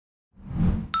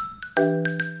G'day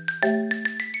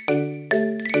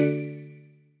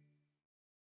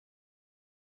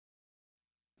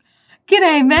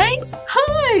mate!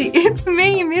 Hi, it's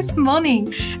me, Ms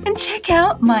Moni, and check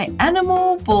out my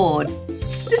animal board.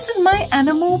 This is my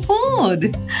animal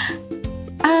board.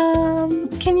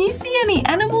 Can you see any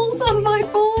animals on my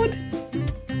board?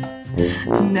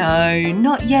 No,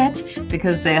 not yet,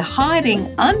 because they're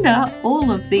hiding under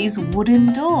all of these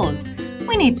wooden doors.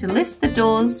 We need to lift the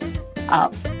doors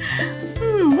up.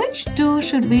 Which door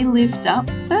should we lift up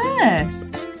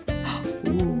first?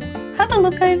 Ooh, have a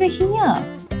look over here.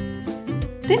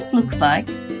 This looks like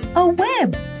a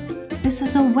web. This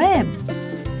is a web.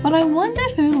 But I wonder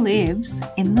who lives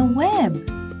in the web.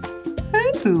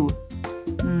 Who?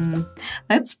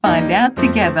 Let's find out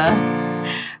together.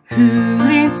 Who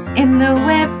lives in the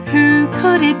web? Who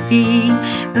could it be?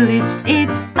 Lift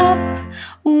it up.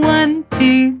 1,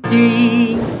 2,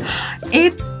 3.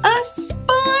 It's a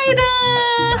spider!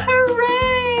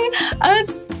 Hooray! A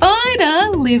spider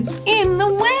lives in the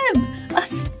web. A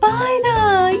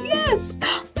spider! Yes!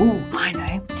 Oh, I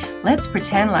know. Let's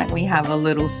pretend like we have a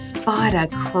little spider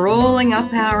crawling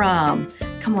up our arm.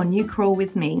 Come on, you crawl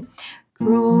with me.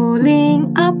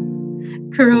 Crawling up,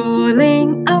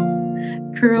 crawling up,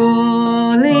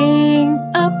 crawling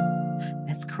up.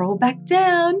 Let's crawl back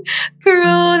down.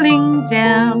 Crawling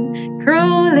down,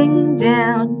 crawling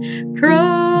down,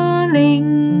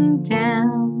 crawling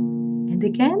down. And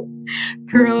again.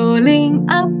 Crawling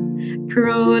up,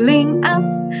 crawling up,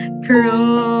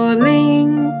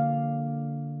 crawling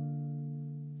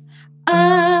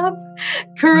up,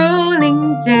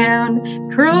 crawling down,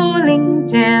 crawling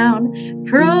down,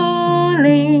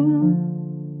 crawling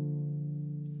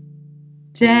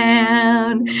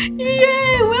down.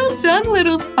 Yay! Well done,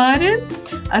 little spiders.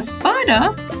 A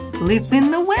spider lives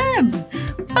in the web.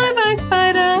 Bye-bye,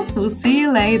 spider. We'll see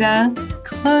you later.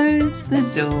 Close the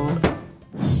door.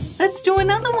 Let's do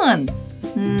another one.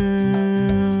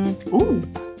 Ooh,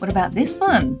 what about this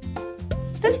one?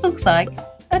 This looks like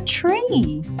a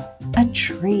tree. A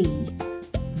tree.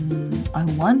 I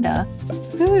wonder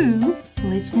who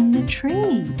lives in the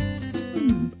tree.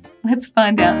 Let's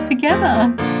find out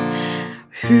together.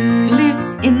 Who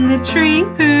lives in the tree?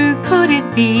 Who could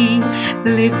it be?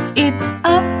 Lift it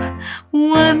up.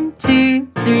 1, 2,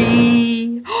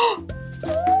 3.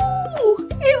 Ooh,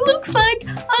 it looks like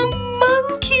a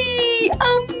monkey.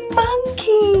 A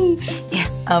monkey.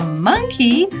 Yes, a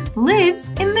monkey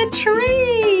lives in the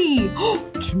tree.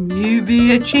 Can you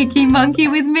be a cheeky monkey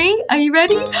with me? Are you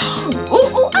ready? Ooh,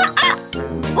 ooh, ah, ah. Ooh,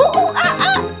 ooh, ah,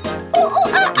 ah. Ooh, ooh, ah, ah. Ooh,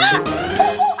 ooh, ah, ah.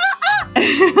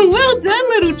 Well done,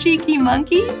 little cheeky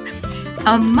monkeys.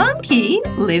 A monkey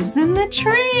lives in the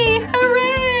tree.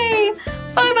 Hooray!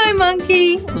 Bye-bye,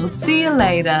 monkey. We'll see you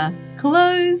later.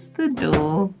 Close the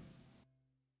door.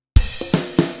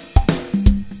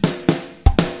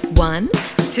 1,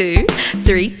 2,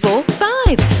 3, 4,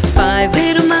 5. 5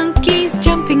 little monkeys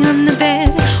jumping on the bed.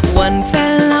 One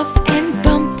fell off and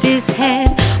bumped his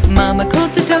head. Mama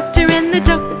called the doctor and the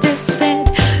doctor said,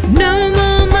 no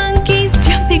more monkeys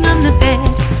jumping on the bed.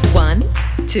 1,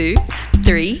 2,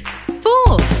 3,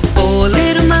 4. 4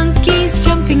 little monkeys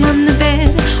jumping on the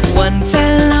bed. One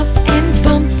fell off and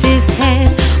bumped his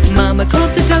head. Mama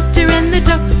called the doctor and the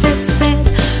doctor said,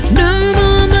 no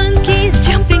more monkeys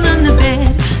jumping on the bed.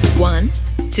 1,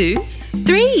 2,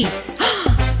 3.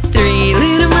 3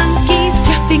 little monkeys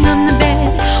jumping on the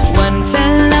bed. One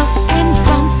fell off and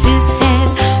bumped his head.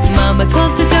 Mama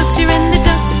called the doctor and the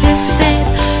doctor said,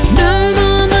 no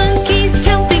more monkeys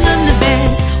jumping on the bed.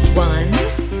 1,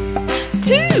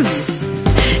 2.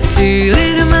 2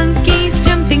 little monkeys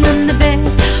jumping on the bed.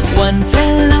 One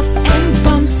fell off and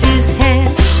bumped his head.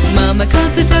 Mama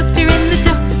called the doctor and the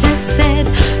doctor said,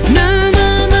 no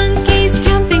more monkeys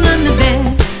jumping on the bed.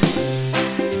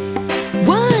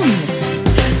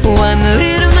 1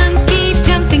 little monkey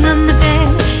jumping on the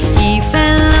bed. He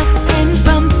fell off and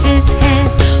bumped his head.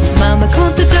 Mama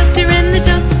called the doctor and the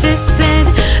doctor said,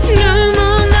 no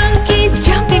more monkeys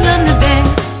jumping on the bed.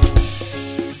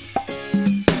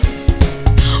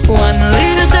 1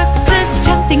 little ducklet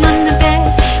jumping on the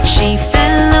bed. She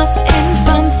fell off and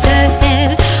bumped her head.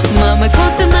 Mama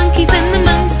called the monkeys and the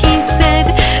monkeys said,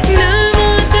 no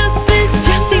more doctors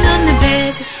jumping on the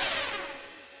bed.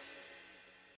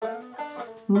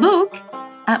 Look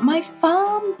at my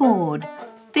farm board.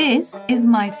 This is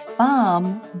my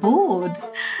farm board.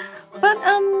 But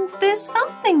there's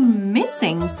something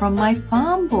missing from my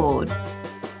farm board.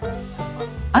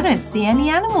 I don't see any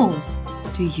animals.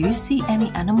 Do you see any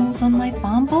animals on my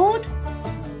farm board?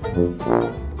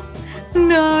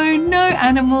 No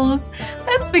animals.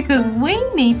 That's because we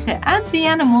need to add the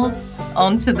animals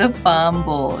onto the farm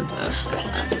board.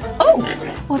 Oh,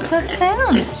 what's that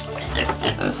sound?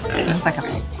 Sounds like a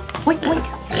oink, oink,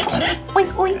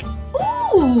 oink, oink.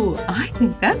 Ooh, I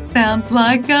think that sounds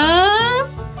like a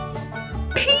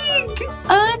pig.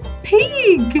 A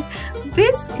pig.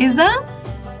 This is a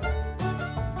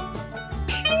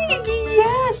pig.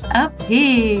 Yes, a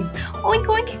pig. Oink,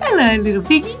 oink. Hello, little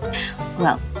piggy.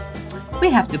 Well, we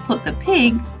have to put the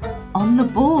pig on the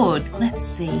board. Let's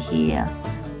see here.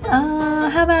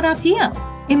 How about up here?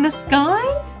 In the sky?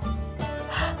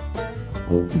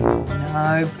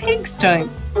 No, pigs don't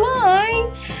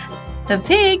fly. The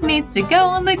pig needs to go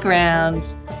on the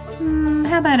ground.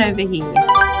 How about over here?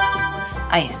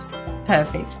 Ah, yes,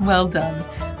 perfect. Well done.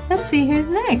 Let's see who's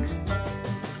next.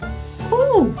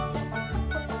 Ooh,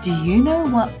 do you know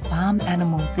what farm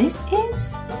animal this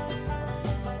is?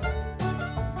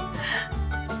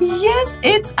 Yes,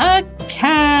 it's a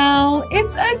cow.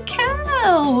 It's a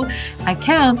cow. A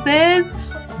cow says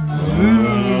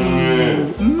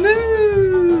moo.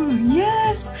 Moo.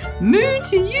 Yes, moo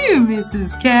to you,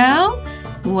 Mrs. Cow.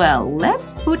 Well,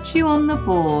 let's put you on the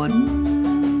board.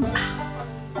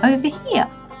 Over here,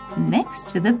 next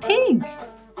to the pig.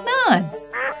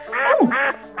 Nice. Oh,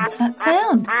 what's that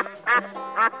sound?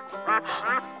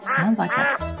 Sounds like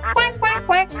a quack, quack,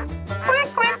 quack, quack,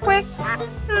 quack, quack.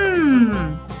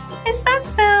 Is that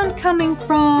sound coming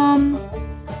from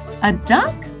a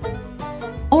duck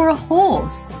or a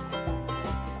horse?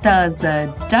 Does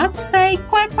a duck say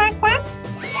quack, quack, quack?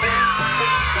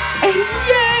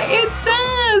 Yeah, it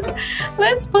does.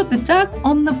 Let's put the duck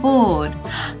on the board.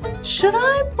 Should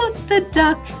I put the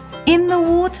duck in the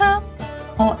water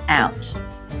or out?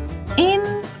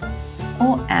 In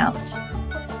or out?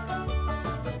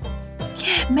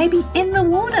 Yeah, maybe in the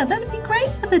water. That'd be great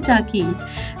for the ducky.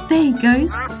 There you go,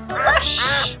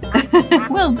 splash!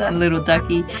 Well done, little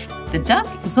ducky. The duck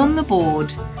is on the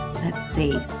board. Let's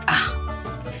see.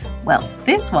 Well,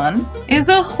 this one is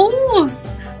a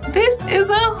horse. This is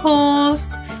a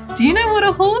horse. Do you know what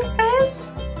a horse says?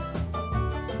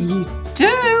 You do?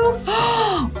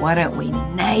 Why don't we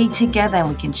neigh together and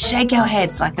we can shake our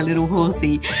heads like a little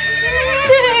horsey.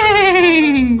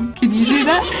 Neigh! Can you do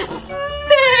that?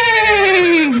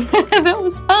 Neigh! That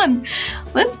was fun.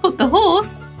 Let's put the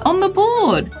horse on the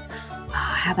board.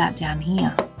 How about down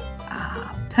here?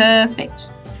 Perfect.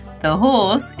 The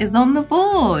horse is on the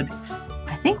board.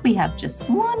 I think we have just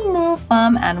one more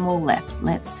farm animal left.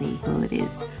 Let's see who it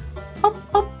is. Hop,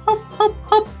 hop, hop, hop,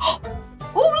 hop.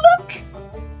 Oh, look!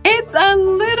 It's a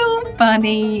little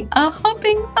bunny, a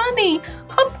hopping bunny.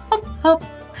 Hop, hop, hop,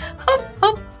 hop,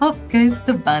 hop, hop goes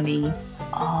the bunny.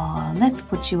 Oh, let's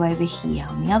put you over here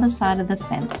on the other side of the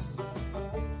fence.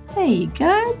 There you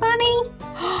go, bunny.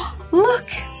 Look,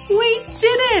 we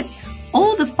did it.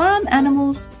 All the farm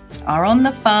animals are on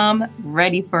the farm,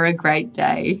 ready for a great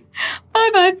day.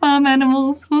 Bye-bye, farm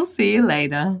animals. We'll see you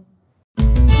later.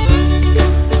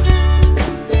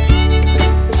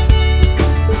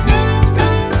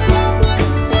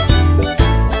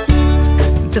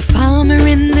 The farmer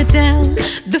in the dell,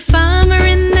 the farmer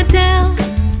in the dell.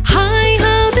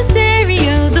 Hi-ho, the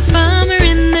dairy-o, the farmer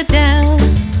in the dell.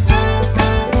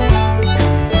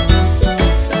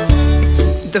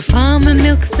 The farmer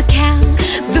milks the cow,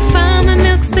 the farmer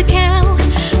milks the cow.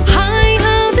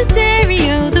 Hi-ho, the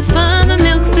dairy-o, the farmer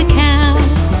milks the cow.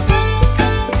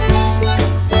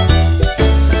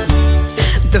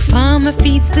 The farmer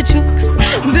feeds the chooks,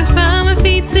 the farmer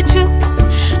feeds the chooks.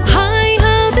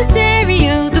 Hi-ho, the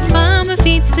dairy-o, the farmer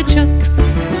feeds the chooks.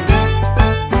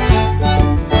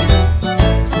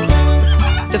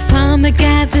 The farmer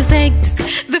gathers eggs,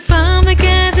 the farmer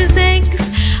gathers eggs.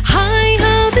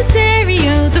 Hi-ho, the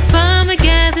dairy-o, the farmer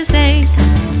gathers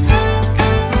eggs.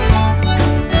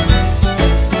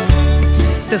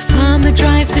 The farmer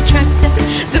drives a tractor,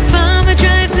 the farmer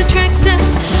drives a tractor.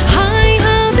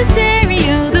 Hi-ho, the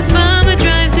dairy-o, the farmer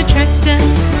drives a tractor.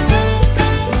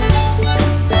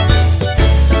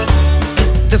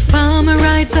 The farmer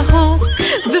rides a horse,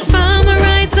 the farmer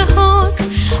rides a horse.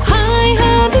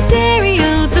 Hi-ho, the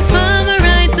dairy-o, the farmer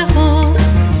rides a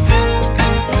horse.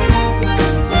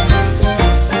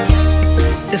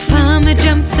 The farmer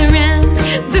jumps around,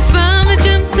 the farmer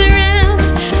jumps around.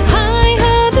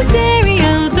 Hi-ho, the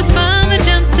dairy-o, the farmer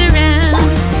jumps around.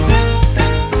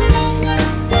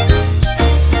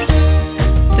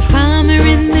 The farmer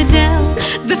in the dell,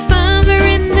 the farmer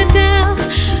in the dell.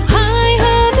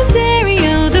 Hi-ho, the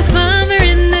dairy-o, the farmer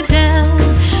in the dell.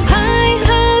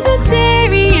 Hi-ho, the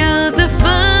dairy-o, the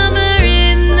farmer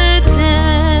in the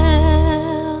dell.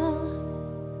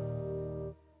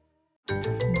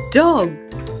 Dog,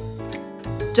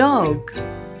 dog,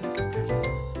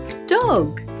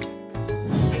 dog.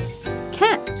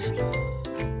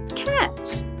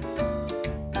 cat,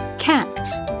 cat.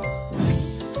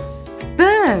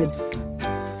 Bird,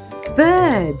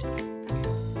 bird,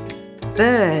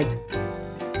 bird.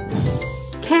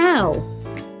 Cow,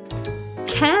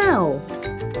 cow,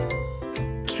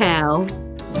 cow.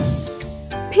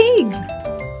 Pig,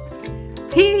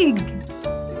 pig,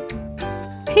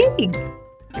 pig.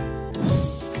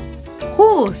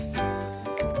 Horse,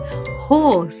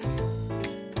 horse,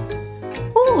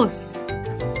 horse.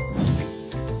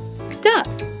 Duck,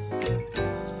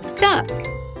 duck,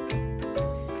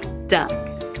 duck.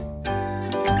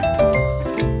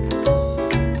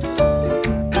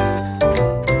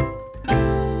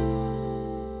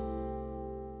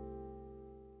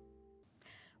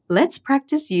 Let's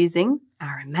practice using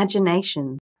our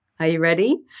imagination. Are you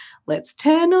ready? Let's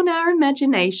turn on our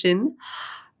imagination.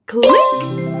 Click!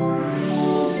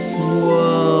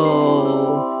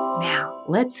 Whoa! Now,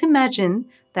 let's imagine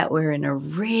that we're in a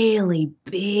really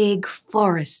big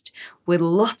forest with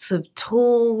lots of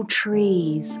tall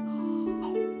trees.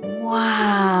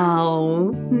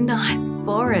 Wow! Nice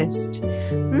forest.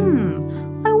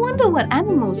 I wonder what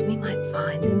animals we might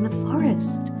find in the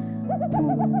forest.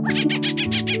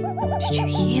 Did you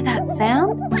hear that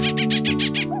sound?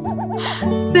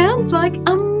 Sounds like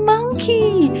a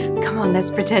monkey. Come on,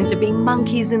 let's pretend to be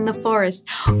monkeys in the forest.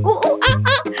 Oh,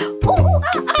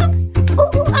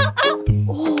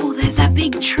 there's a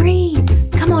big tree.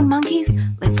 Come on, monkeys,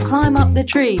 let's climb up the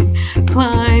tree.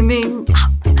 Climbing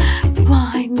up,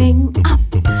 climbing up,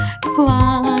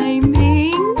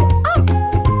 climbing up.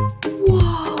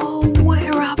 Whoa,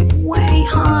 we're up way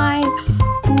high.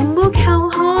 Look how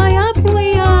high up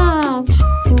we are.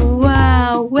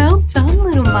 Wow, well done,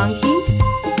 little monkeys.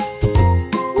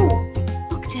 Oh,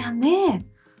 look down there.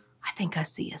 I think I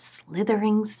see a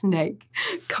slithering snake.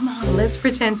 Come on, let's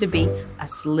pretend to be a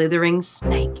slithering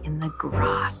snake in the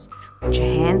grass. Put your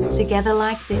hands together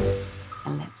like this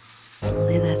and let's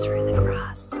slither through the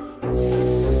grass.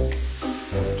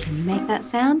 Can you make that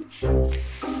sound?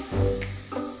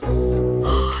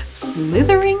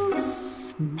 Slithering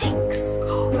snakes.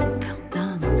 Well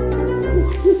done.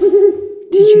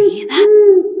 Did you hear that?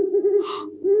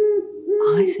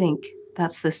 I think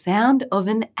that's the sound of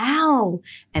an owl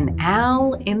in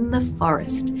the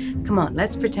forest. Come on,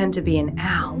 let's pretend to be an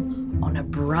owl on a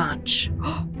branch.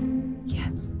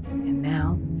 Yes, and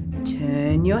now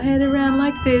turn your head around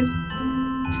like this,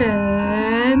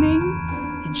 turning,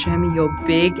 and show me your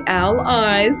big owl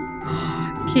eyes.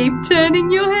 Keep turning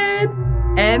your head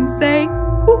and say,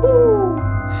 woohoo,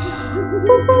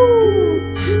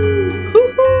 woohoo,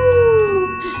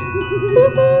 woohoo,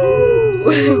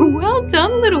 woohoo. Well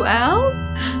done, little owls.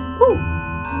 Ooh,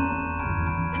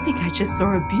 I think I just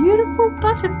saw a beautiful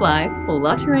butterfly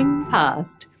fluttering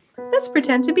past. Let's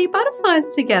pretend to be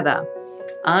butterflies together.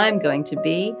 I'm going to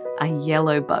be a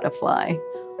yellow butterfly.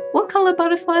 What colour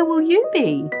butterfly will you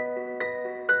be?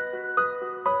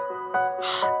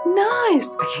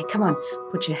 Nice. Okay, come on.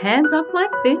 Put your hands up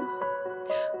like this.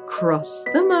 Cross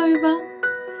them over.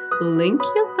 Link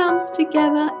your thumbs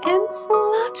together and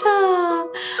flutter.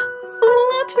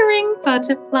 Fluttering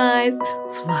butterflies.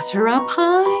 Flutter up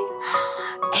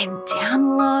high and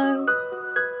down low.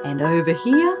 And over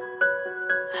here.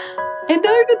 And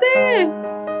over there.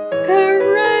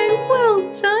 Hooray!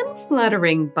 Well done,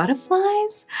 fluttering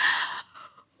butterflies.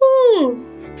 Oh,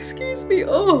 excuse me.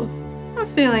 Oh, I'm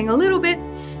feeling a little bit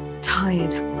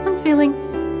tired. I'm feeling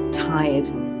tired.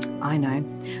 I know.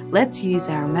 Let's use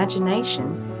our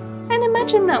imagination and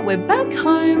imagine that we're back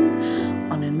home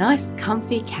on a nice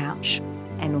comfy couch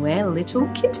and we're little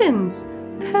kittens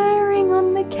purring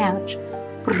on the couch.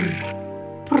 Brr,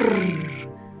 brr,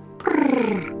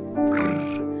 brr,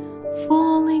 brr,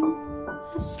 falling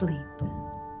asleep.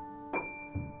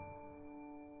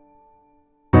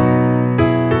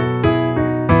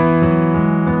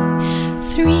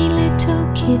 Three little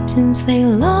kittens, they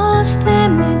lost their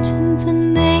mittens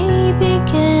and they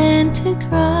began to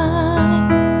cry.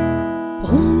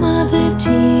 Oh, mother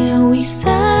dear, we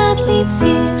sadly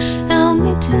fear our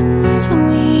mittens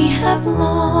we have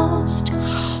lost.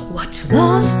 What,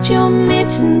 lost your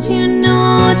mittens, you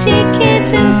naughty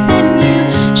kittens? Then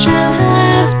you shall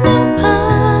have no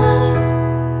pie.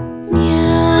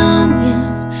 Meow,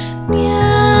 meow,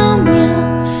 meow,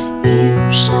 meow,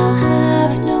 you shall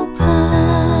have no pie.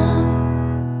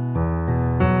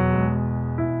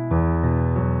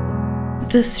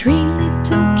 The three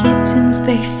little kittens,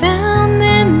 they found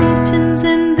their mittens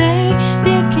and they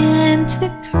began to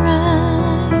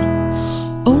cry.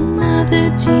 Oh, mother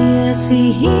dear,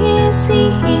 see here,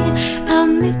 our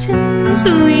mittens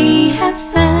we have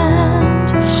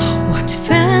found. What,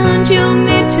 found your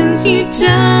mittens? mittens, you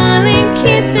darling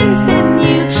kittens, then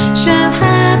you shall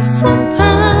have some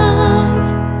pie.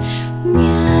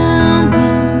 Meow,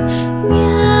 meow,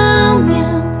 meow,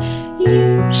 meow,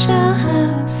 you shall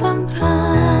have some pie.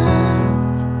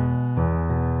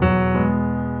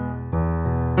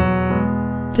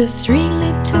 The three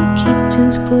little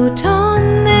kittens put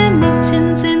on their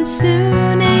mittens and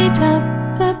soon ate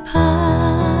up the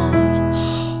pie.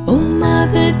 Oh,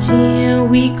 mother dear,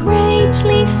 we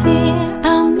greatly fear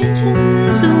our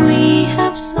mittens we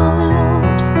have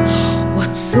soiled.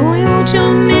 What soiled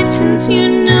your mittens,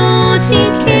 you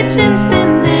naughty kittens?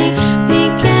 Then they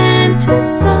began to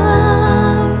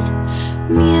sigh.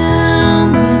 Meow,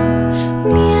 meow,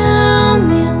 meow,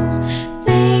 meow,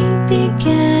 they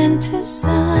began to sigh.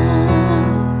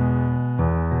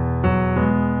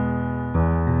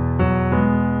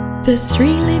 The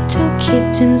three little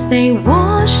kittens, they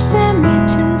washed their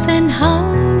mittens and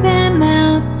hung them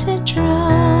out to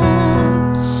dry.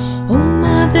 Oh,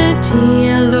 mother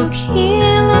dear, look here,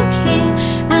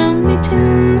 our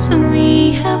mittens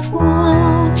we have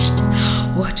washed.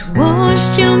 What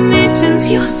washed your mittens?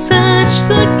 You're such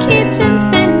good kittens,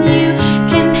 then you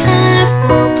can have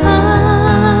more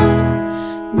pie.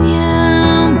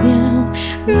 Meow, meow,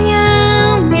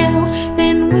 meow, meow,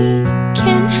 then we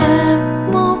can have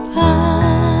more pie.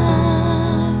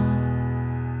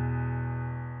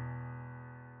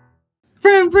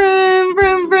 Vroom, vroom,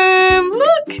 vroom, vroom.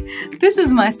 Look, this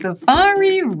is my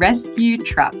safari rescue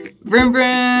truck. Vroom,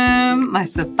 vroom, my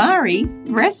safari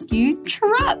rescue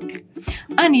truck.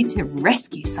 I need to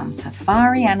rescue some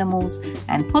safari animals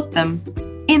and put them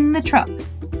in the truck.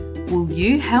 Will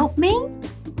you help me?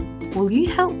 Will you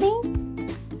help me?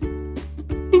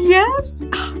 Yes?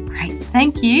 Oh, great,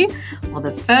 thank you. Well,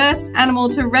 the first animal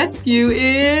to rescue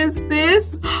is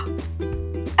this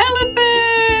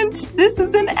elephant. This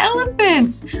is an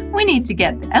elephant. We need to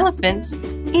get the elephant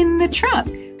in the truck.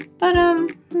 But,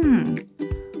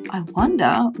 I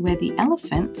wonder where the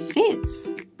elephant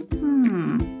fits.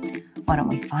 Why don't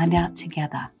we find out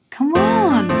together? Come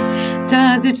on.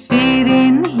 Does it fit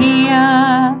in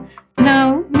here?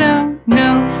 No, no,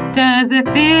 no. Does it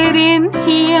fit in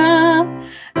here?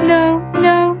 No,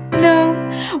 no, no.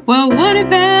 Well, what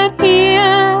about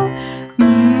here?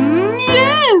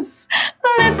 Yes.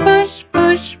 Let's push,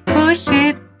 push, push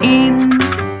it in.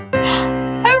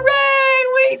 Hooray!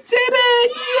 We did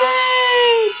it!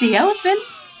 Yay! The elephant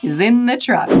is in the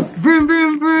truck. Vroom,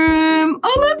 vroom, vroom.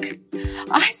 Oh, look!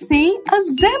 I see a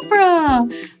zebra.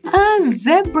 A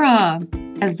zebra.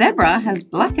 A zebra has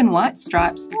black and white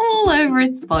stripes all over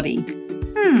its body.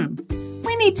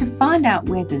 We need to find out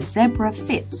where the zebra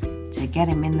fits to get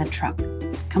him in the truck.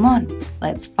 Come on,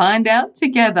 let's find out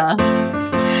together.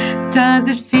 Does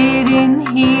it fit in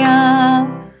here?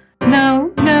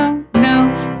 No, no,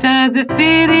 no. Does it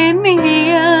fit in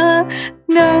here?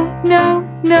 No, no,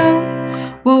 no.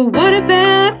 Well, what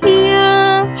about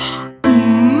here?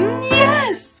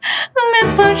 Yes!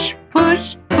 Let's push,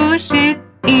 push, push it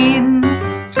in.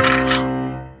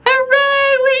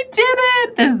 Hooray! We did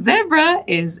it! The zebra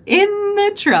is in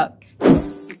the truck.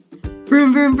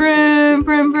 Vroom, vroom, vroom,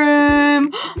 vroom,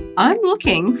 vroom. I'm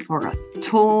looking for a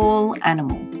tall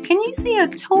animal. Can you see a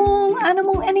tall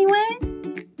animal anywhere?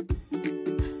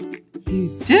 You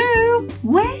do?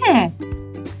 Where?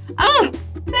 Oh!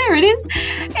 There it is.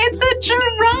 It's a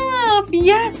giraffe.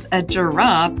 Yes, a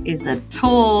giraffe is a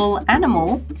tall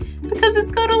animal because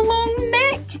it's got a long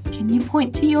neck. Can you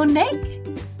point to your neck?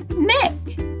 Neck,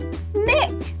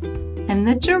 neck. And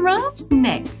the giraffe's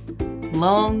neck.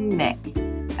 Long neck.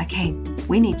 Okay,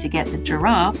 we need to get the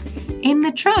giraffe in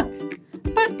the truck.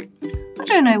 But I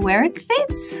don't know where it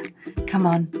fits. Come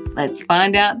on, let's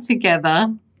find out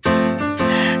together.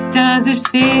 Does it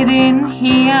fit in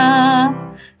here?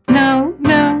 No,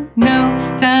 no,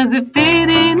 no. Does it fit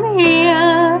in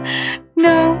here?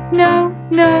 No, no,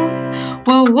 no.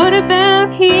 Well, what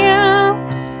about here?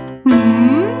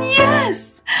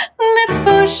 Yes! Let's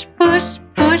push, push,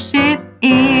 push it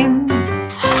in.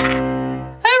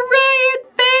 Hooray, it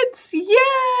fits!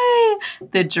 Yay!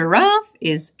 The giraffe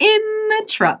is in the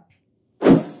truck.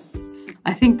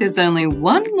 I think there's only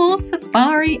one more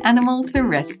safari animal to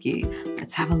rescue.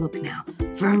 Let's have a look now.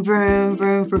 Vroom, vroom,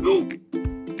 vroom, vroom.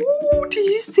 Oh, do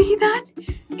you see that?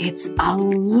 It's a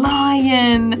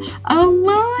lion! A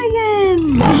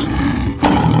lion!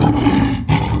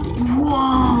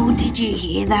 Whoa, did you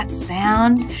hear that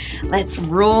sound? Let's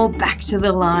roar back to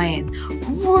the lion.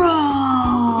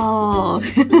 Roar!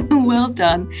 Well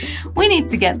done. We need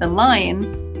to get the lion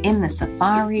in the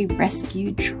safari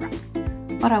rescue truck.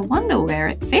 But I wonder where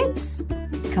it fits.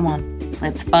 Come on,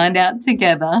 let's find out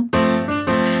together.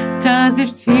 Does it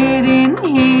fit in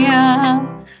here?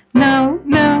 No,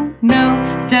 no,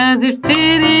 no. Does it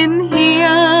fit in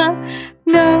here?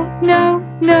 No, no,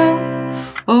 no.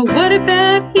 Or what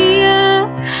about here?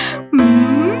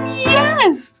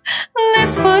 Yes!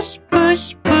 Let's push,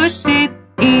 push, push it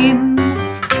in.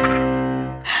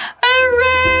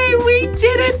 Hooray! We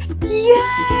did it!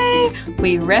 Yay!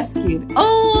 We rescued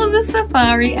all the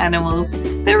safari animals.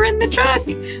 They're in the truck.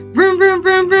 Vroom, vroom,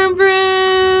 vroom, vroom,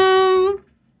 vroom.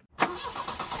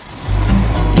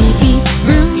 Beep, beep,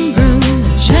 vroom, vroom.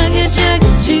 Chugga,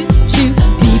 chugga, choo, choo.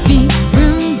 Beep, beep,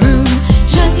 vroom, vroom.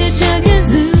 Chugga, chugga,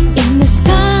 zoom. In the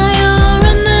sky or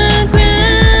on the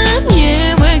ground.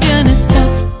 Yeah, we're gonna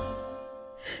stop.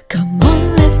 Come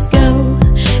on, let's go.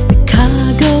 The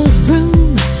car goes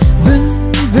vroom,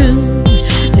 vroom, vroom.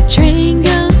 The train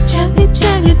goes chugga,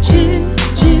 chugga, choo,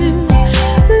 choo.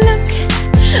 Look,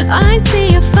 I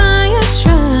see a fire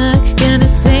truck. Gonna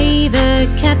save a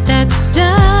cat that's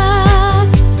stuck.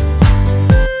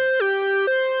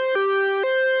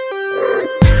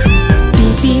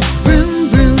 Beep, beep, vroom,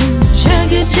 vroom.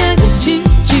 Chugga, chugga, choo,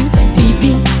 choo. Beep,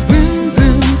 beep, vroom,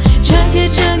 vroom. Chugga,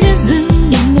 chugga,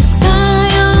 zoom. In the sky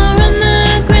or on the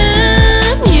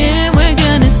ground. Yeah, we're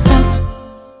gonna stop.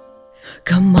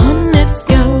 Come on, let's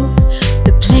go.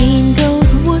 The plane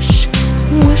goes whoosh,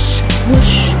 whoosh,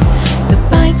 whoosh. The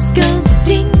bike goes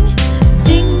ding,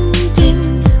 ding,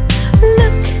 ding.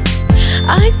 Look,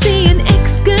 I see an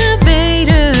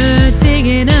excavator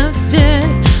digging up dirt.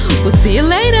 We'll see you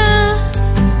later.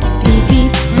 Beep,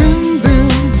 beep, vroom, vroom.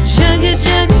 Chugga,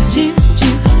 chugga, choo,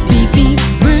 choo. Beep, beep,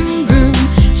 vroom, vroom.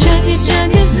 Chugga,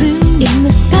 chugga, zoom. In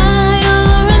the sky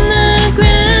or on the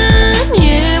ground.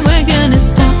 Yeah, we're gonna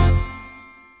stop.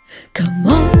 Come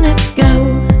on, let's go.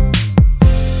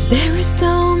 There are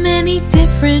so many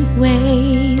different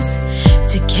ways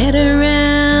to get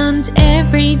around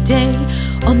every day.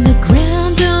 On the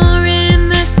ground or in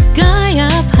the sky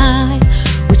up high.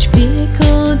 Which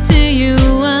vehicle do you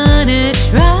wanna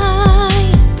try?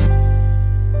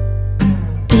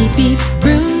 Beep, beep,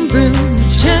 vroom, vroom.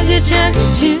 Chugga, chugga,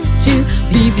 choo, choo.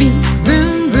 Beep, beep,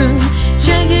 vroom, vroom.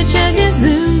 Chugga, chugga,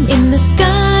 zoom. In the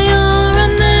sky or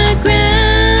on the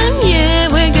ground. Yeah,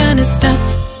 we're gonna stop.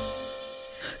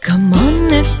 Come on,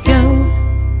 let's go.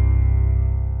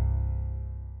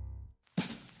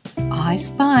 I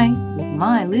spy with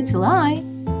my little eye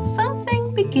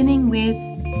something beginning with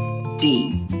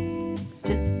D.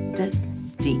 D, D,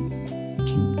 D.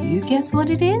 Can you guess what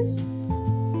it is?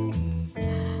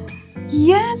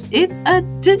 Yes, it's a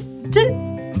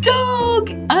dog.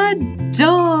 A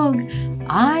dog.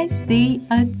 I see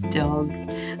a dog.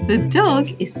 The dog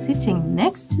is sitting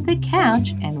next to the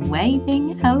couch and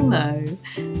waving hello.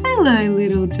 Hello,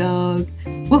 little dog.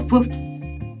 Woof, woof.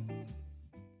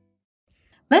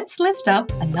 Let's lift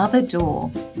up another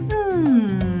door.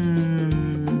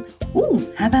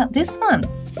 Ooh, how about this one?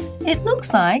 It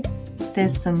looks like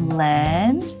there's some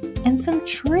land and some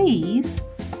trees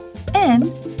and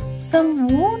some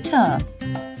water.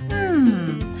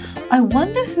 I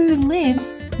wonder who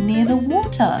lives near the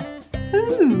water.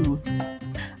 Who?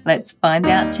 Let's find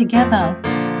out together.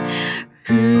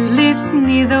 Who lives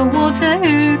near the water?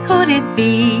 Who could it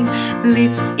be?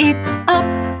 Lift it up.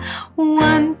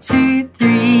 1, 2,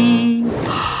 3.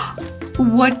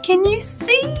 What can you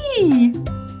see?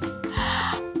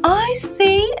 I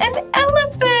see an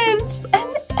elephant.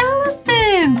 An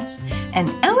elephant. An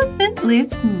elephant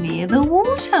lives near the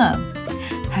water.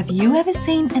 Have you ever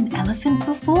seen an elephant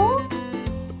before?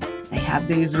 They have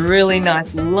these really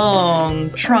nice long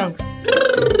trunks.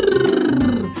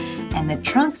 And the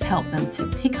trunks help them to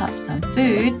pick up some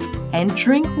food and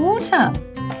drink water.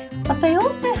 But they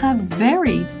also have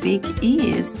very big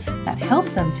ears that help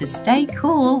them to stay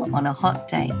cool on a hot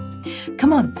day.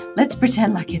 Come on, let's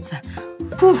pretend like it's a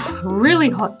really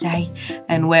hot day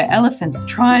and we're elephants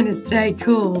trying to stay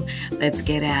cool. Let's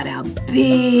get out our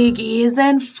big ears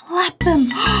and flap them.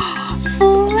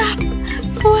 Flap,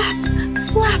 flap,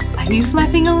 flap. Are you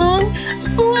flapping along?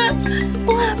 Flap,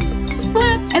 flap,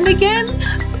 flap. And again,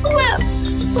 flap,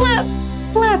 flap,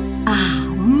 flap.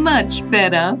 Ah, much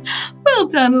better. Well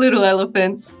done, little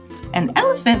elephants. An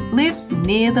elephant lives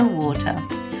near the water.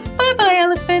 Bye-bye,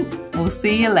 elephant. We'll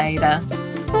see you later.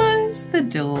 Close the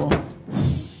door.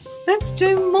 Let's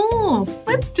do more.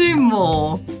 Let's do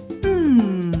more.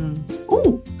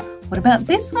 Ooh, what about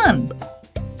this one?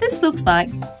 This looks like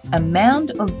a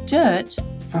mound of dirt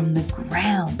from the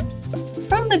ground.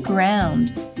 From the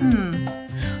ground.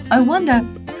 I wonder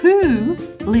who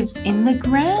lives in the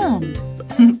ground.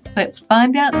 Let's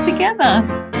find out together.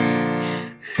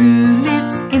 Who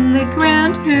lives in the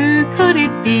ground? Who could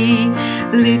it be?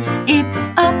 Lift it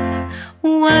up.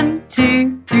 1,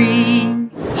 2, 3.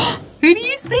 Who do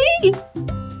you see?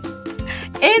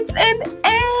 It's an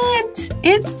ant.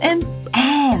 It's an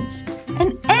ant.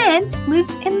 An ant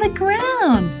lives in the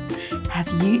ground. Have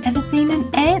you ever seen an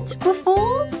ant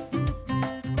before?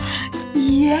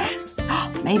 Yes.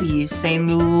 Maybe you've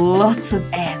seen lots of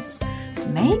ants.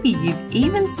 Maybe you've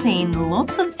even seen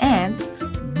lots of ants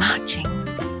marching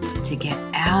to get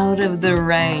out of the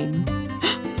rain.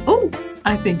 Oh,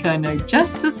 I think I know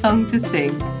just the song to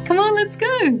sing. Come on, let's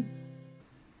go.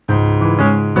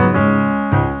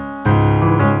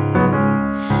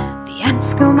 The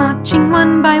ants go marching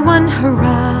one by one,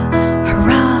 hurrah,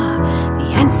 hurrah.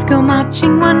 The ants go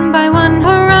marching one by one,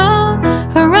 hurrah,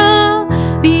 hurrah.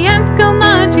 The ants go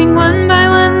marching one by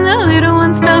one. The little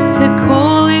one stopped to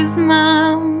call his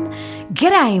mum.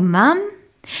 G'day, mum.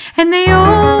 And they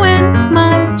all went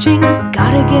marching,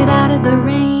 gotta get out of the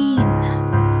rain.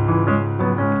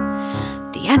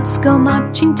 The ants go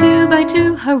marching 2 by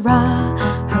 2, hurrah,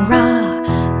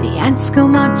 hurrah. The ants go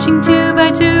marching 2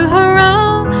 by 2,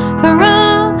 hurrah,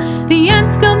 hurrah. The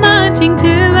ants go marching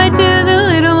 2 by 2. The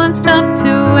little one stopped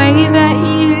to wave at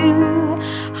you.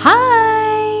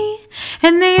 Hi!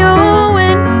 And they all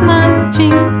went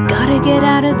marching, gotta get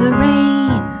out of the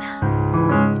rain.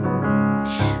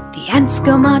 The ants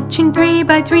go marching 3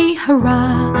 by 3,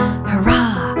 hurrah,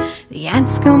 hurrah. The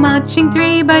ants go marching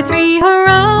 3 by 3,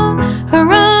 hurrah,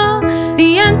 hurrah.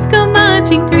 The ants go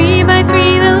marching 3 by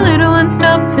 3. The little one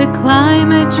stopped to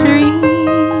climb a tree.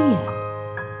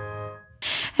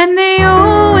 And they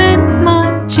all went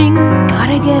marching,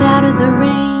 gotta get out of the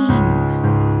rain.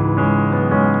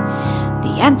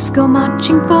 The ants go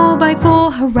marching 4 by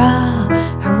 4, hurrah,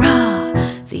 hurrah.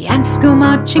 The ants go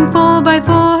marching 4 by 4,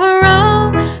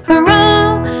 hurrah,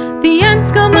 hurrah. The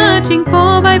ants go marching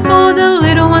 4 by 4. The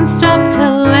little one stopped to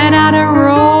let out a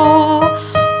roar,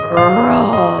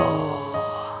 roar.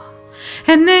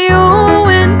 And they all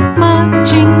went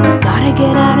marching, gotta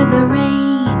get out of the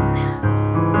rain.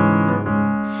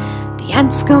 The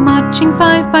ants go marching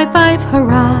 5 by 5,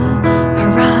 hurrah,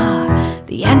 hurrah.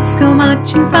 The ants go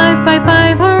marching 5 by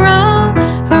 5, hurrah,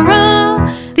 hurrah.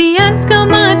 The ants go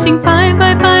marching 5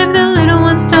 by 5. The little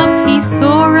one stopped, he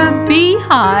saw a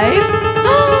beehive.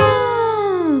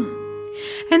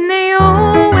 And they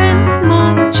all went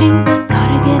marching,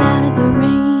 gotta get out of the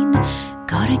rain,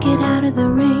 gotta get out of the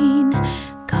rain,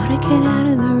 gotta get out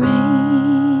of the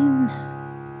rain.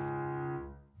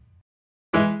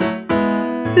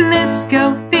 Let's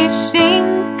go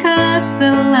fishing, cast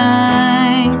the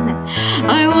line.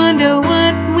 I wonder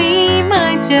what we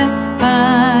might just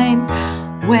find.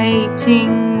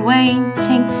 Waiting,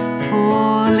 waiting,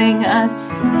 falling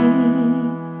asleep.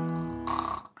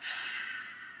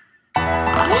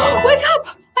 Wake up!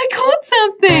 I caught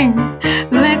something!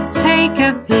 Let's take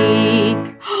a peek.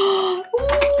 Ooh,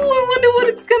 I wonder what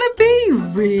it's gonna be.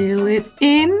 Reel it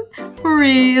in,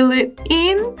 reel it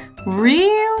in,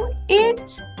 reel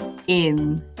it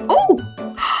in. Oh!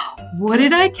 What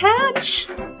did I catch?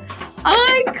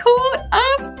 I caught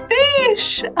a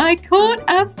fish! I caught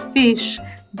a fish.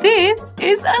 This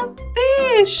is a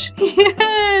fish.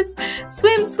 Yes!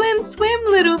 Swim, swim, swim,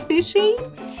 little fishy.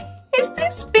 Is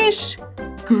this fish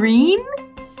green?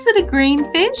 Is it a green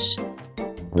fish?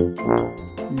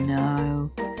 No.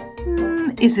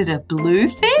 Is it a blue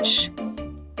fish?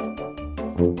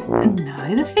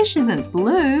 No, the fish isn't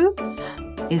blue.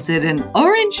 Is it an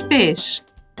orange fish?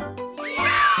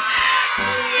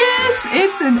 Yes,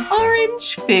 it's an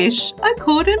orange fish. I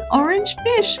caught an orange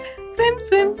fish. Swim,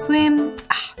 swim, swim.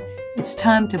 It's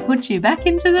time to put you back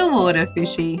into the water,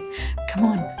 fishy. Come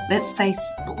on, let's say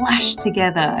splash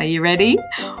together. Are you ready?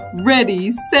 Ready,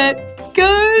 set,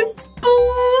 go,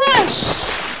 splash!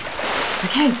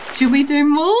 Okay, should we do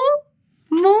more?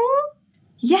 More?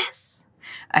 Yes.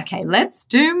 Okay, let's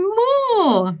do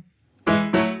more.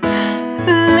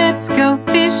 Let's go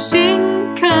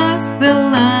fishing, cast the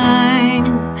line.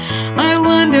 I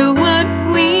wonder what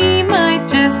we might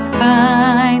just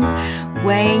find.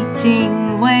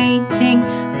 Waiting, waiting,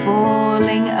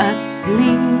 falling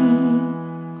asleep.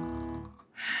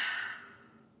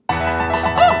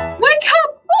 Oh, wake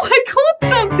up! Oh, I caught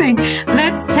something.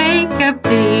 Let's take a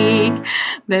peek.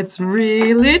 Let's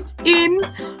reel it in,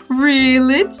 reel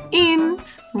it in,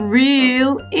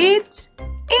 reel it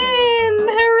in.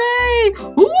 Hooray!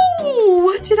 Ooh,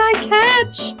 what did I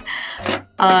catch?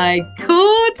 I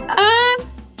caught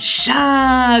a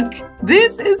shark.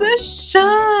 This is a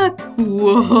shark.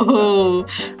 Whoa,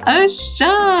 a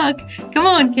shark. Come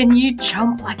on, can you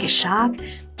jump like a shark?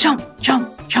 Jump,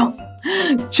 jump, jump.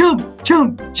 Jump,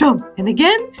 jump, jump. And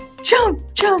again, Jump,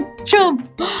 jump, jump.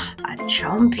 A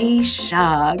chompy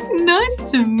shark. Nice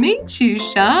to meet you,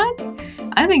 shark.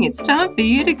 I think it's time for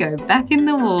you to go back in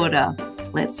the water.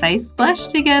 Let's say splash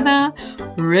together.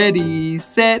 Ready,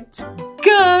 set,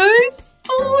 go,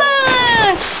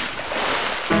 splash!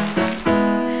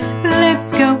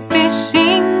 Let's go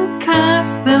fishing,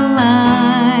 cast the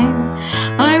line.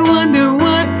 I wonder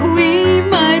what we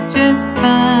might just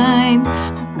find.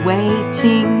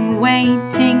 Waiting,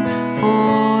 waiting,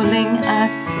 falling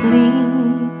asleep.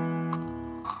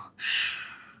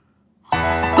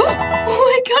 Oh,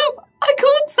 wake up! I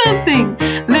caught something.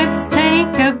 Let's take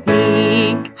a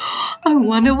peek. I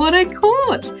wonder what I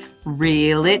caught.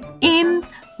 Reel it in,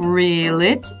 reel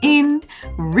it in,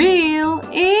 reel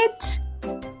it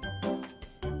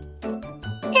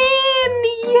in.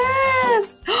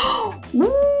 Yes! Ooh,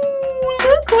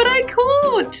 look what I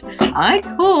caught. I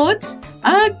caught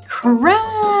a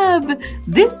crab.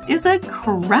 This is a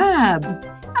crab.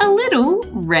 A little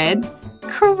red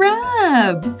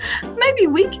crab. Maybe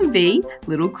we can be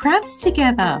little crabs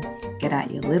together. Get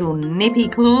out your little nippy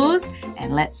claws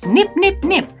and let's nip, nip,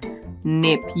 nip.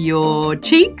 Nip your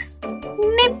cheeks.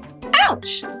 Nip,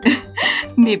 ouch.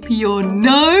 Nip your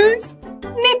nose.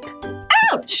 Nip,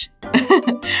 ouch.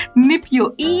 Nip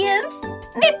your ears.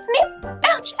 Nip, nip,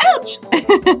 ouch, ouch.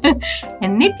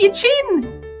 And nip your chin.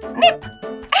 Nip,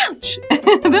 ouch.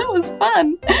 That was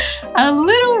fun. A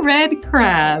little red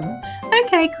crab.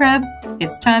 Okay, crab,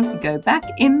 it's time to go back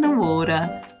in the water.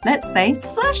 Let's say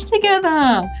splash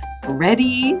together.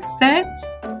 Ready, set,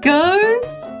 go,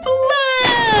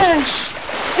 splash.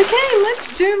 Okay,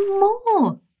 let's do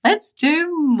more. Let's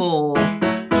do more.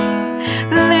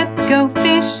 Let's go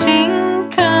fishing,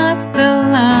 cast the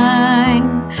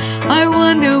line. I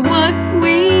wonder what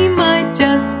we might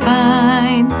just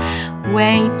find.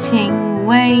 Waiting,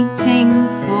 waiting,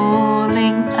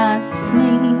 falling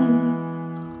asleep.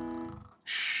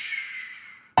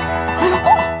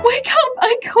 Oh, wake up!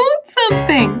 I caught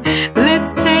something.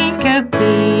 Let's take a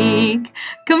peek.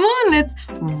 Come on, let's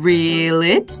reel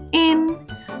it in,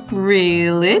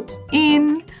 reel it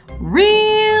in,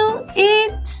 reel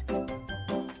it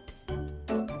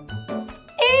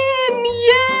in.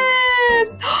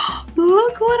 Yes!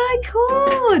 Look what I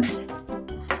caught.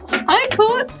 I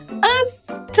caught a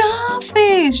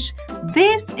starfish.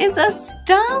 This is a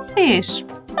starfish.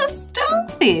 A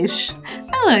starfish.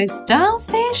 Hello,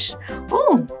 starfish.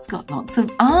 Oh, it's got lots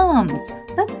of arms.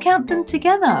 Let's count them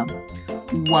together.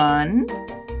 1,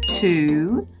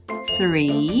 2,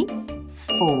 3,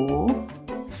 4,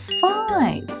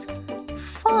 5.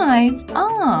 5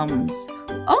 arms.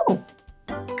 Oh,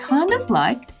 kind of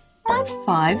like my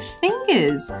 5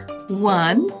 fingers.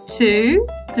 1, 2,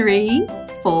 3,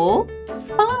 4,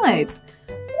 5.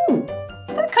 Ooh,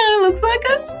 that kind of looks like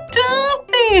a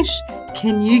starfish.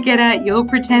 Can you get out your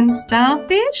pretend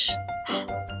starfish?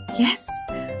 Yes.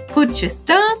 Put your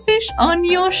starfish on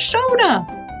your shoulder.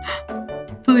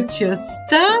 Put your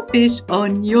starfish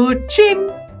on your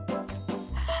chin.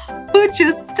 Put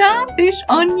your starfish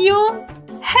on your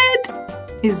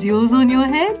head. Is yours on your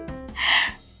head?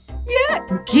 Yeah,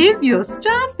 give your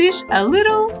starfish a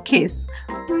little kiss.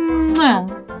 Mwah.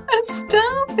 A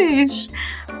starfish.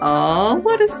 Oh,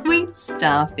 what a sweet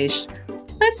starfish.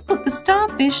 Let's put the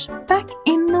starfish back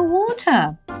in the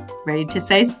water. Ready to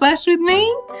say splash with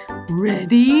me?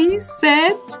 Ready,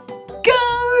 set,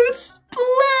 go, splash!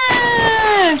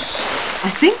 I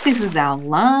think this is our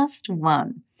last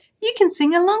one. You can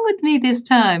sing along with me this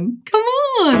time. Come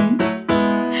on!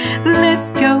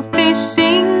 Let's go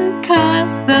fishing,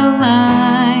 cast the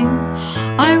line.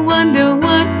 I wonder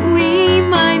what we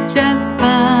might just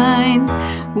find.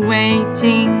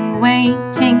 Waiting,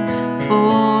 waiting,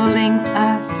 falling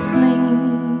asleep.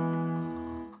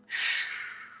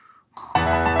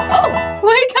 Oh,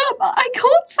 wake up! I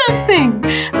caught something!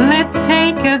 Let's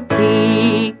take a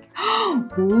peek.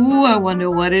 Ooh, I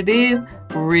wonder what it is.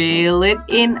 Reel it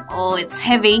in. Oh, it's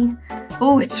heavy.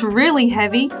 Oh, it's really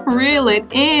heavy. Reel it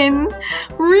in.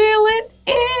 Reel it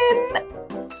in.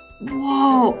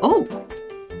 Whoa. Oh,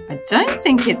 I don't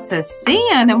think it's a sea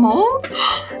animal.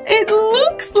 It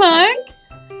looks like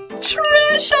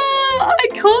treasure. I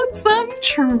caught some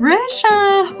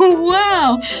treasure.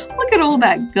 Wow. Look at all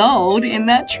that gold in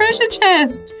that treasure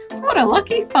chest. What a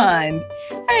lucky find.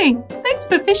 Hey, thanks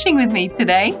for fishing with me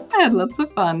today. I had lots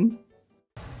of fun.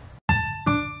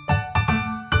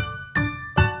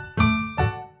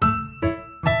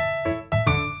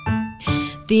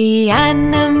 The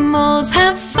animals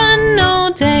have fun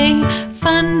all day,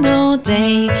 fun all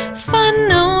day, fun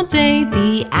all day.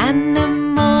 The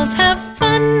animals have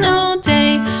fun all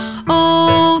day,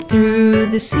 all through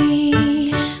the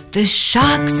sea. The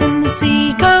sharks in the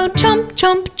sea go chomp,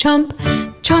 chomp, chomp,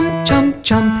 chomp, chomp,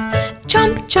 chomp,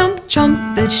 chomp, chomp,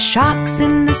 chomp. The sharks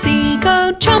in the sea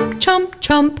go chomp, chomp,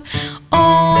 chomp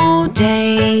all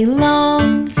day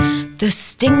long. The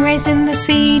stingrays in the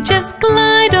sea just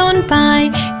glide on by,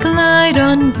 glide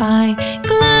on by,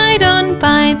 glide on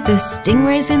by. The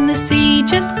stingrays in the sea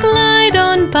just glide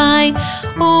on by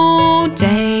all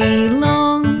day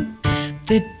long.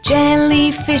 The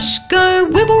jellyfish go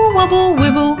wibble wobble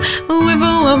wibble,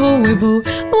 wibble wobble wibble,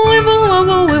 wibble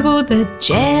wobble wibble. The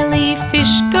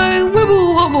jellyfish go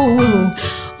wibble wobble wibble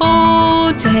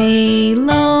all day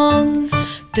long.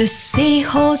 The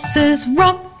seahorses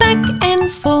rock back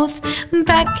and forth,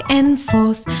 back and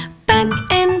forth, back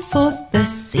and forth. The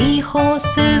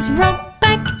seahorses rock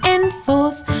back and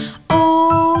forth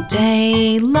all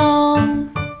day long.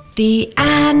 The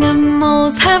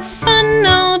animals have fun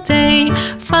all day,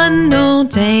 fun all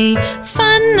day,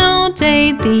 fun all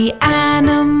day. The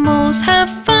animals have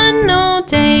fun all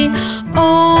day,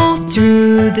 all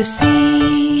through the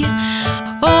sea,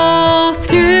 all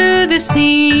through the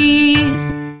sea.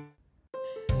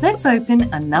 Let's open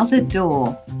another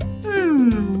door.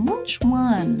 Which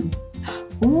one?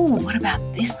 Oh, what about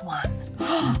this one?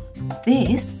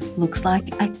 This looks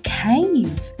like a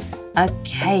cave. A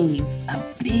cave, a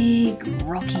big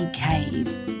rocky cave.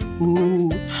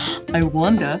 Ooh, I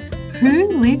wonder who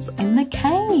lives in the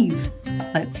cave.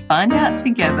 Let's find out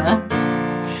together.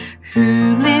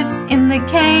 Who lives in the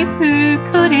cave? Who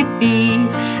could it be?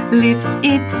 Lift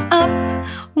it up.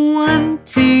 1,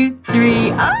 2,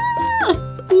 3. Ah!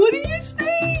 What do you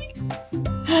see?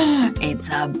 It's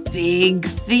a big,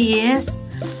 fierce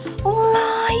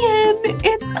lion.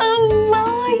 It's a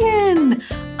lion.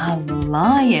 A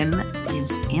lion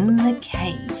lives in the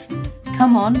cave.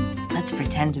 Come on, let's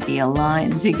pretend to be a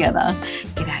lion together.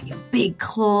 Get out your big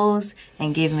claws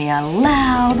and give me a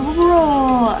loud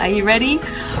roar. Are you ready?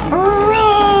 Roar!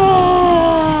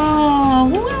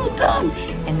 Well done.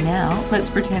 And now let's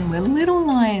pretend we're little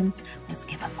lions. Let's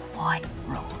give a quiet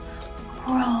roar.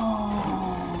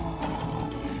 Roar!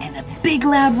 And a big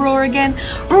loud roar again.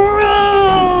 Roar!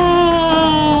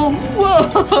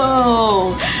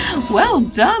 Whoa! Well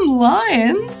done,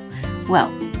 lions.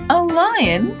 Well, a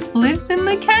lion lives in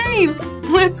the cave.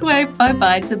 Let's wave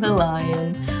bye-bye to the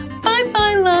lion.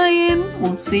 Bye-bye, lion.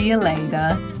 We'll see you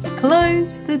later.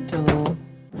 Close the door.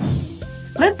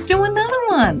 Let's do another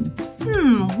one.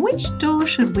 Which door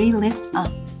should we lift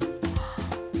up?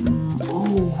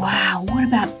 Oh, wow. What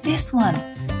about this one?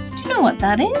 Do you know what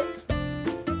that is?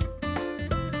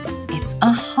 It's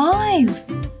a hive.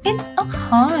 It's a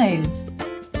hive.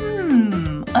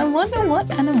 I wonder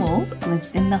what animal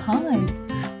lives in the hive.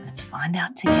 Let's find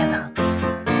out together.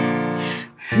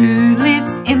 Who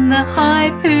lives in the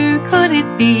hive? Who could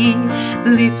it be?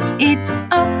 Lift it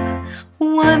up.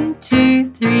 1, 2,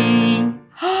 3.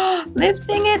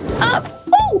 Lifting it up.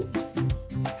 Oh!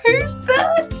 Who's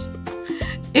that?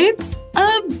 It's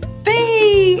a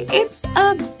bee. It's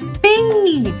a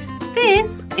bee.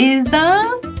 This is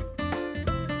a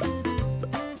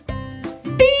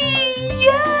bee.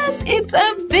 Yes, it's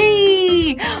a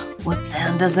bee. What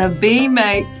sound does a bee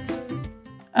make?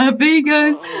 A bee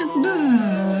goes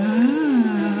bzzz.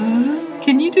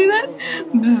 Can you do that?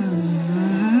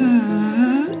 Bzzz.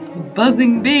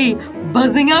 Buzzing bee.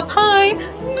 Buzzing up high.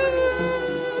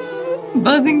 Bzzz.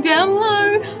 Buzzing down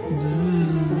low.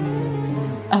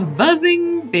 Bzzz. A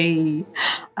buzzing bee.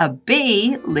 A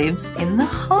bee lives in the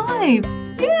hive.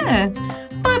 Yeah.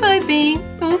 Bye-bye, bee.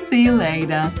 We'll see you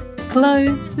later.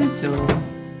 Close the door.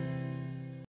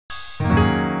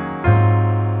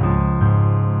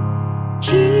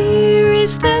 Here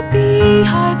is the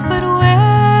beehive, but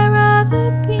where are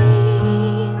the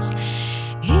bees?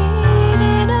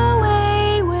 Hidden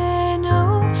away where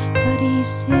nobody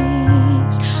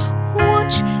sees.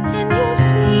 Watch and you'll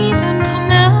see them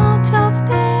come out of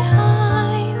their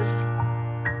hive.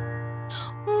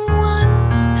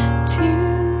 1,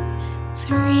 2,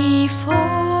 3,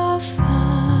 4, 5.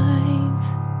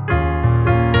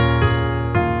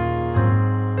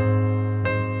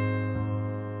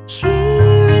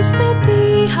 Here is the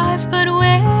beehive, but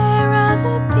where are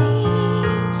the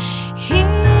bees?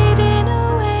 Hidden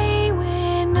away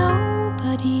where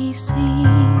nobody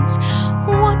sees.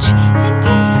 Watch and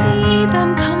you'll see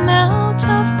them come out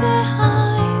of their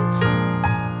hive.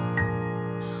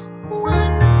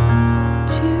 1,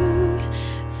 2,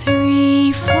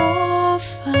 3, 4,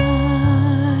 5.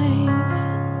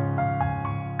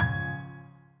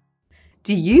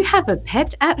 Do you have a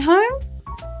pet at home?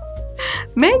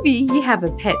 Maybe you have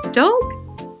a pet dog,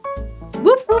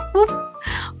 woof woof woof,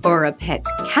 or a pet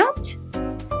cat,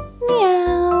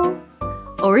 meow,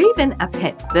 or even a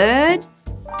pet bird.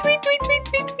 Tweet, tweet, tweet,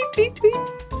 tweet, tweet, tweet, tweet.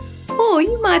 Or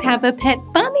you might have a pet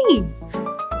bunny.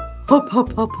 Hop,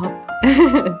 hop, hop, hop.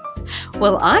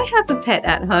 Well, I have a pet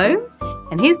at home,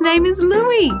 and his name is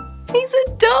Louie. He's a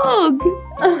dog.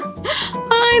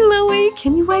 Hi, Louie.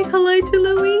 Can you wave hello to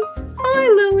Louie? Hi,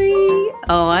 Louie.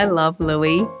 Oh, I love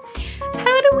Louie.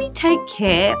 How do we take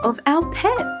care of our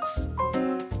pets?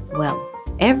 Well,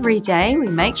 every day we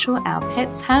make sure our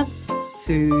pets have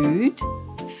food,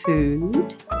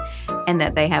 and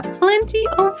that they have plenty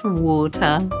of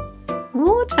water.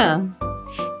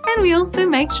 And we also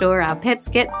make sure our pets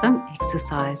get some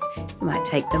exercise. You might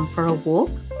take them for a walk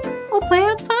or play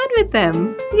outside with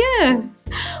them. Yeah.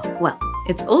 Well,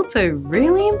 it's also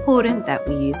really important that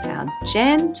we use our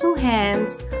gentle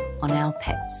hands on our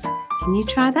pets. Can you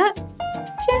try that?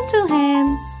 Gentle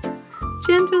hands.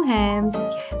 Gentle hands.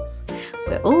 Yes.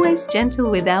 We're always gentle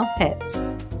with our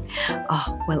pets.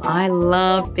 Oh, well, I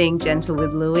love being gentle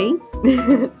with Louie.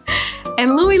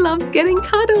 And Louie loves getting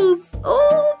cuddles.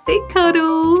 Oh, big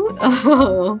cuddle.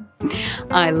 Oh,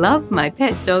 I love my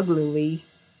pet dog, Louie.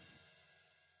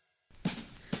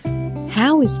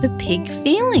 How is the pig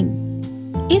feeling?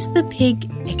 Is the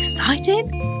pig excited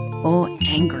or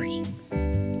angry?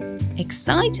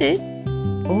 Excited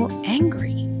or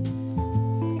angry?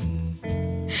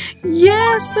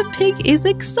 Yes, the pig is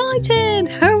excited.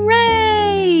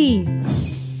 Hooray!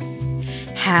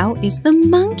 How is the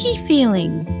monkey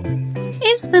feeling?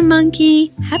 Is the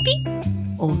monkey happy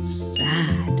or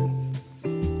sad?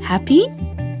 Happy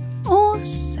or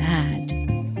sad?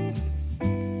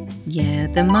 Yeah,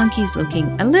 the monkey's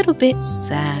looking a little bit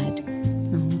sad.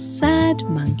 Oh, sad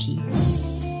monkey.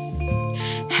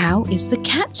 How is the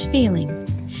cat feeling?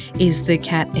 Is the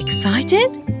cat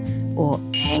excited or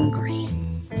angry?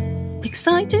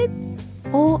 Excited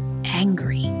or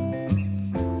angry?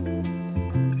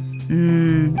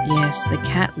 Yes, the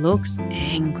cat looks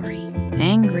angry.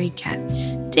 Angry cat.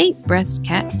 Deep breaths,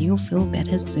 cat. You'll feel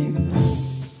better soon.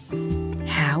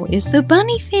 How is the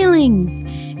bunny feeling?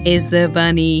 Is the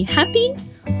bunny happy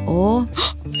or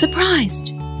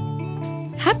surprised?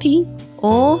 Happy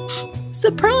or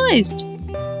surprised?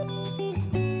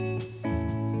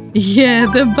 Yeah,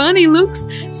 the bunny looks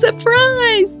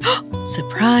surprised.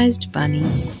 Surprised bunny.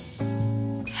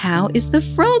 How is the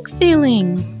frog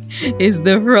feeling? Is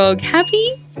the frog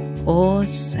happy or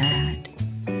sad?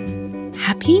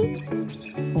 Happy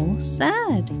or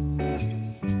sad?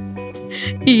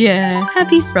 Yeah,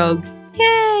 happy frog.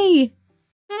 Yay!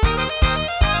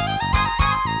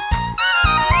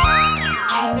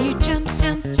 Can you jump,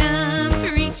 jump, jump?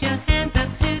 Reach your hands up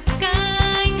to the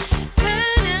sky.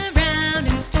 Turn around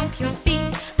and stomp your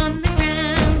feet on the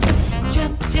ground.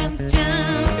 Jump, jump,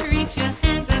 jump. Reach your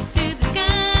hands up to the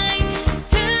sky.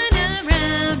 Turn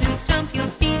around and stomp your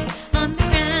feet on the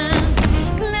ground.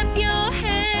 Clap your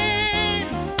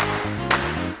hands.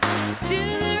 Do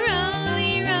the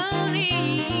roly,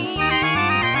 roly.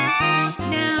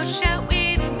 Now shout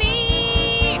with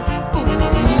me. Ooh,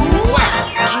 wow.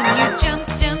 Can you jump,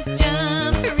 jump,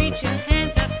 jump? Reach your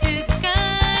hands up to the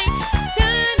sky.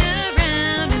 Turn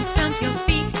around and stomp your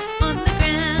feet on the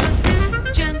ground.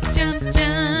 Jump, jump,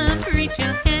 jump. Reach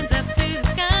your hands up to the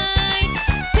sky.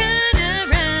 Turn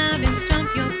around and stomp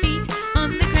your feet on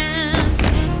the ground.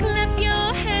 Clap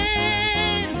your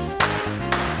hands.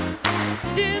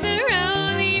 Do the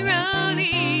roly,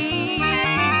 roly.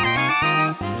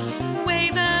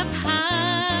 Wave up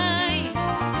high.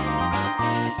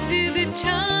 Do the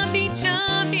chompy,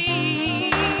 chompy.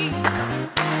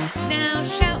 Now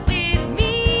shout with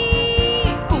me.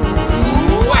 Ooh,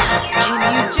 wow.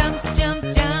 Can you jump, jump,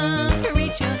 jump?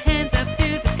 Reach your hands up to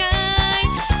the sky.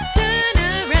 Turn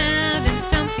around and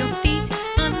stomp your feet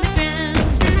on the ground.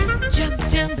 Jump,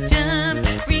 jump, jump.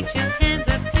 Reach your hands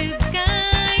up to the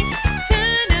sky.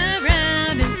 Turn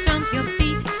around and stomp your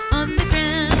feet on the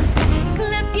ground.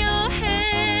 Clap your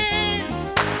hands.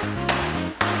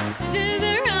 Do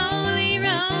the roly,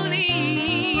 roly.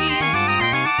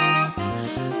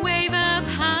 Wave up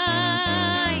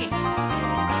high.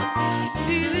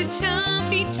 Do the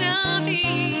chompy,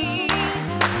 chompy.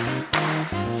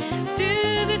 Do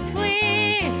the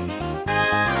twist.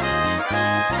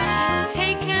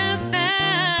 Take a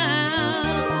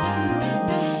bow.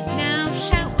 Now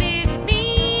shout with me.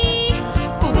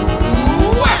 Ooh,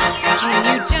 wow. Can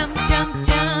you jump, jump,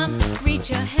 jump? Reach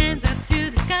your hands up to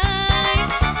the sky.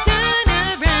 Turn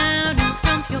around and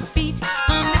stomp your feet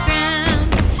on the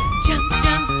ground. Jump,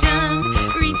 jump, jump.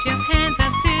 Reach your hands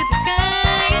up to the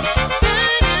sky.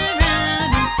 Turn around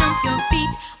and stomp your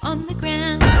feet on the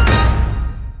ground.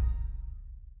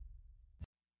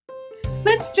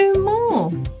 Let's do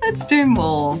more. Let's do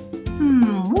more.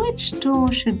 which door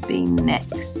should be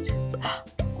next?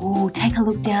 Oh, take a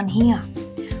look down here.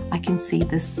 I can see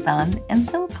the sun and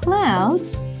some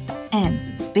clouds and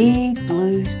the big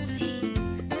blue sea.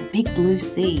 The big blue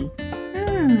sea.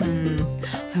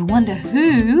 I wonder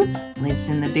who lives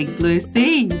in the big blue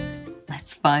sea.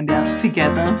 Let's find out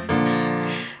together.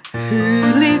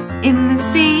 Who lives in the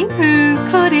sea? Who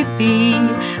could it be?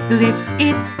 Lift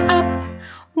it up.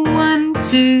 1,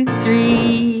 2,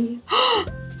 3.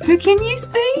 Who can you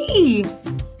see?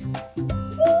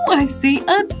 Oh, I see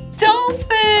a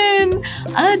dolphin.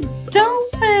 A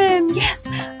dolphin. Yes,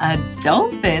 a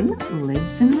dolphin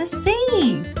lives in the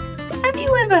sea. Have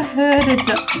you ever heard a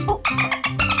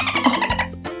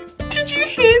Did you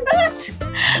hear that?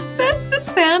 That's the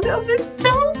sound of a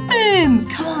dolphin.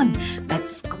 Come on,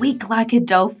 let's squeak like a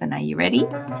dolphin. Are you ready?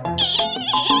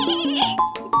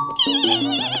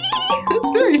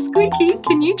 That's very squeaky.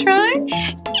 Can you try?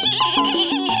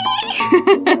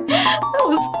 That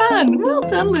was fun. Well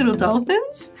done, little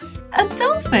dolphins. A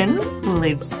dolphin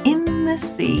lives in the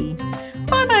sea.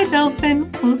 Bye-bye, dolphin.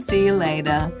 We'll see you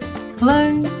later.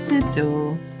 Close the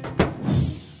door.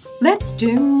 Let's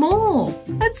do more.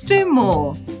 Let's do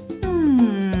more.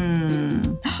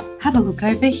 Have a look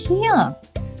over here.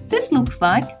 This looks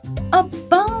like a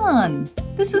barn.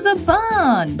 This is a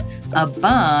barn. A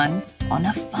barn on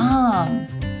a farm.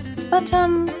 But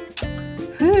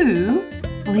who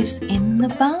lives in the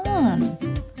barn?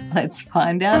 Let's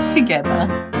find out together.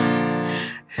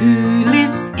 Who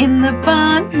lives in the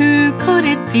barn? Who could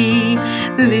it be?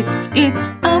 Lift it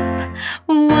up.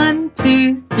 1,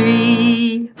 2,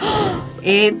 3.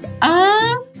 It's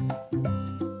a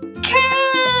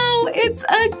cow. It's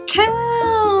a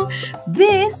cow.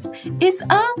 This is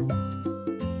a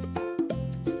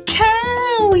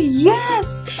cow.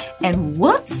 Yes. And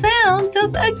what sound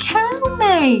does a cow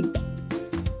make?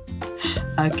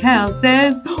 A cow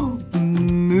says,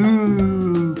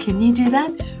 moo. Can you do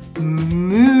that?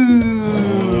 Moo.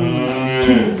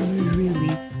 Can you moo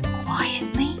really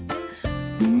quietly?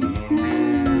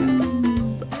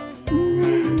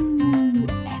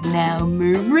 And now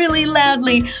moo really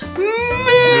loudly. Moo.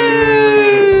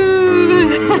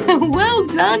 Well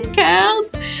done,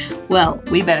 cows. Well,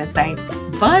 we better say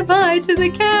bye-bye to the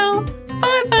cow.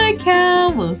 Bye-bye,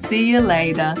 cow. We'll see you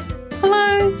later.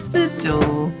 Close the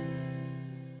door.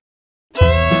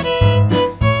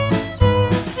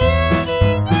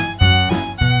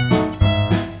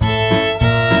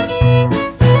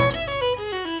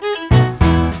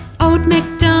 Old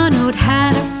MacDonald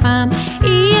had a farm,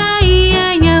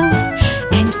 E-I-E-I-O.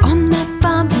 And on that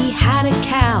farm he had a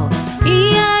cow,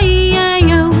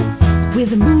 E-I-E-I-O.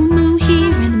 With a moo-moo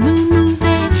here and a moo-moo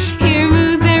there, here a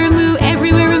moo, there a moo,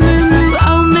 everywhere a moo-moo.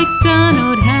 Old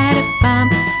MacDonald had a farm,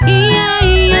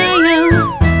 E-I-E-I-O.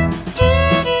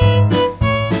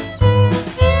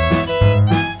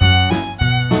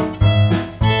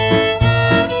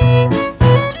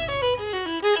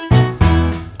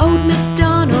 Old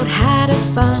MacDonald had a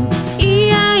farm,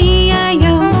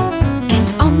 E-I-E-I-O. And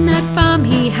on that farm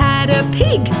he had a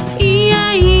pig,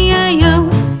 E-I-E-I-O.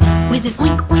 With an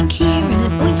oink oink here and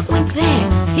an oink oink there,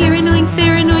 here an oink,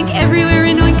 there an oink, everywhere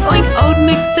an oink oink. Old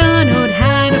MacDonald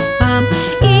had a farm,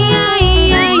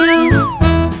 E-I-E-I-O.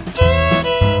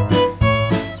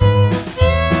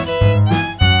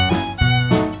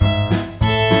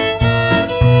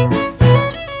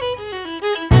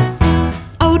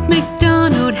 Old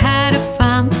MacDonald had a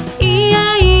farm,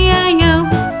 E-I-E-I-O.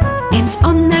 And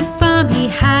on that farm he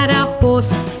had a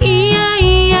horse,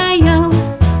 E-I-E-I-O.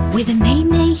 With a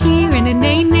neigh-neigh here and a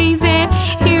neigh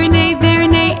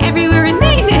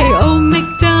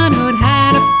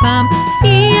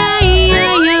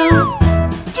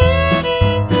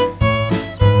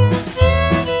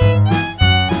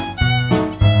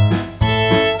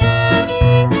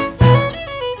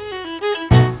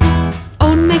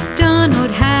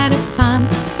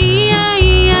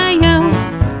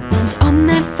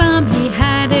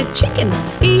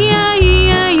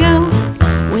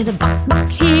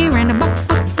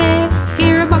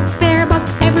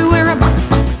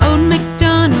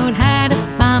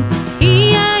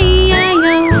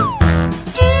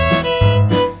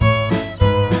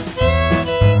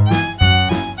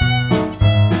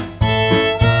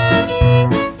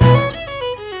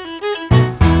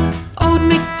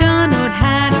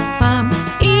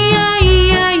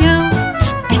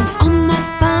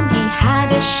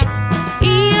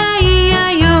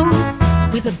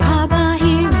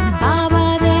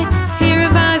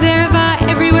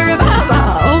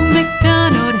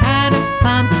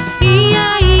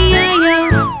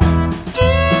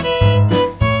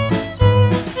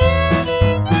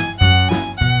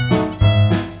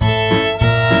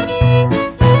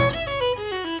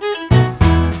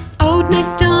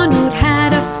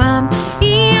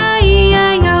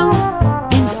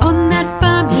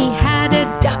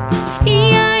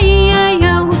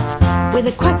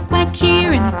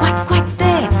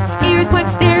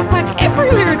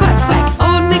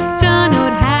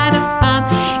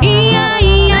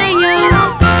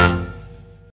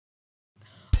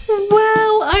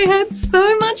had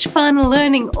so much fun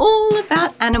learning all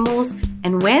about animals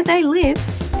and where they live,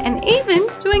 and even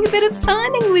doing a bit of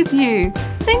signing with you.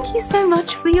 Thank you so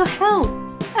much for your help.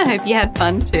 I hope you had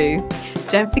fun too.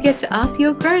 Don't forget to ask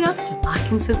your grown-up to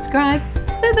like and subscribe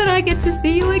so that I get to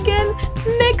see you again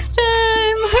next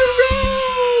time.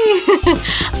 Hooray!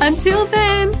 Until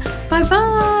then,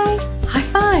 bye-bye. High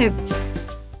five.